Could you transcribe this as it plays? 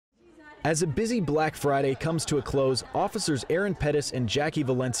As a busy Black Friday comes to a close, officers Aaron Pettis and Jackie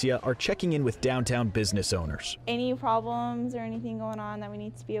Valencia are checking in with downtown business owners. Any problems or anything going on that we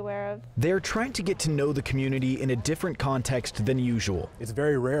need to be aware of? They're trying to get to know the community in a different context than usual. It's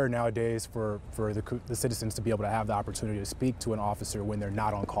very rare nowadays for the citizens to be able to have the opportunity to speak to an officer when they're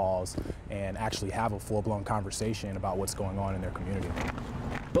not on calls and actually have a full-blown conversation about what's going on in their community.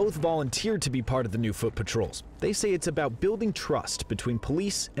 Both volunteered to be part of the new Foot Patrols. They say it's about building trust between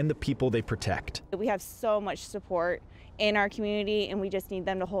police and the people they protect. We have so much support in our community, and we just need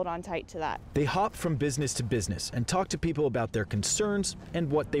them to hold on tight to that. They hop from business to business and talk to people about their concerns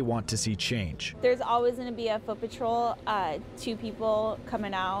and what they want to see change. There's always going to be a foot patrol, 2 people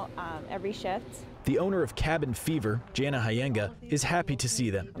coming out every shift. The owner of Cabin Fever, Jana Hayenga, is happy to see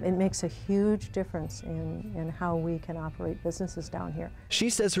them. It makes a huge difference in how we can operate businesses down here.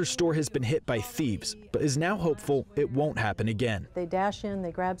 She says her store has been hit by thieves, but is now hopeful it won't happen again. They dash in,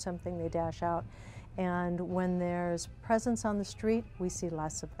 they grab something, they dash out. And when there's presence on the street, we see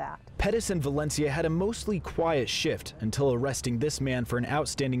less of that. Pettis and Valencia had a mostly quiet shift until arresting this man for an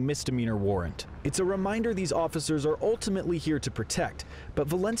outstanding misdemeanor warrant. It's a reminder these officers are ultimately here to protect, but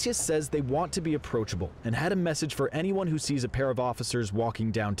Valencia says they want to be approachable and had a message for anyone who sees a pair of officers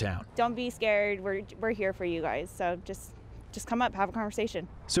walking downtown. Don't be scared, we're here for you guys, so just come up, have a conversation.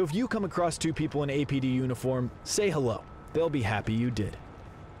 So if you come across 2 people in APD uniform, say hello. They'll be happy you did.